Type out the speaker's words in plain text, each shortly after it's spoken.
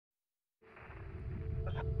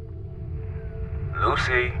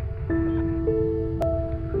Lucy.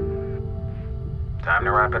 Time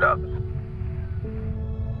to wrap it up.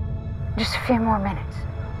 Just a few more minutes.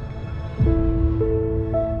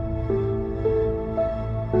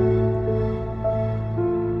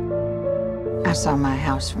 I saw my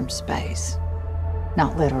house from space.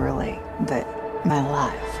 Not literally, but my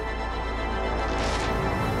life.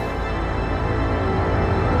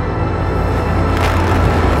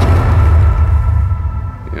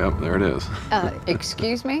 Yep, there it is.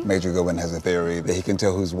 Excuse me? Major Goodwin has a theory that he can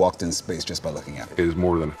tell who's walked in space just by looking at it. It is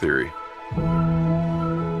more than a theory.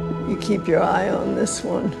 You keep your eye on this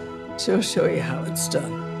one. She'll show you how it's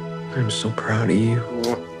done. I'm so proud of you.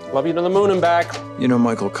 Love you to the moon and back. You know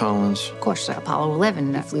Michael Collins? Of course, Apollo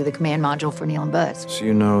 11 flew the command module for Neil and Buzz. So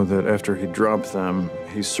you know that after he dropped them,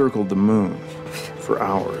 he circled the moon for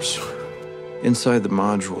hours. Inside the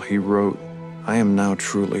module, he wrote, "I am now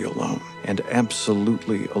truly alone, and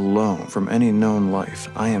absolutely alone from any known life.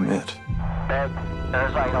 I am it."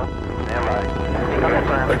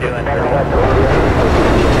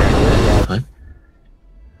 What?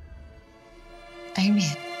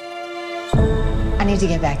 Amen. I need to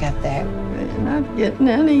get back up there. You're not getting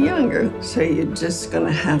any younger, so you're just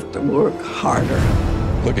gonna have to work harder.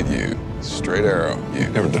 Look at you. Straight arrow.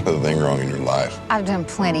 You've never done a thing wrong in your life. I've done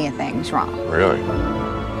plenty of things wrong. Really?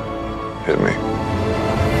 Hit me.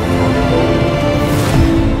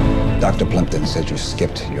 Dr. Plimpton said you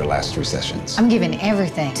skipped your last 3 sessions. I'm giving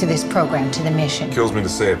everything to this program, to the mission. Kills me to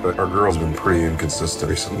say it, but our girl's been pretty inconsistent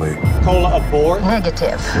recently. Cola aboard.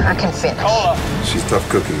 Negative. I can finish. Cola. She's tough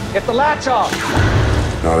cookie. Get the latch off.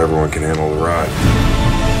 Not everyone can handle the ride.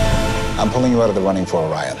 I'm pulling you out of the running for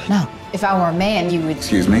Orion. No. If I were a man, you would...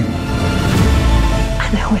 Excuse me? I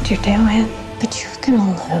know what you're doing, but you're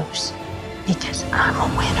gonna lose because I'm a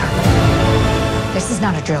winner. This is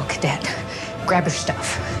not a drill, cadet. Grab your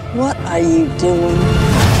stuff. What are you doing?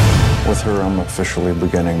 With her, I'm officially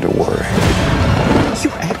beginning to worry.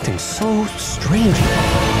 You're acting so strange.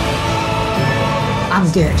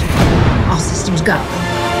 I'm good. All systems go.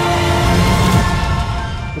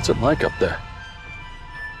 What's it like up there?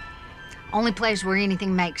 Only place where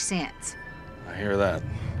anything makes sense. I hear that.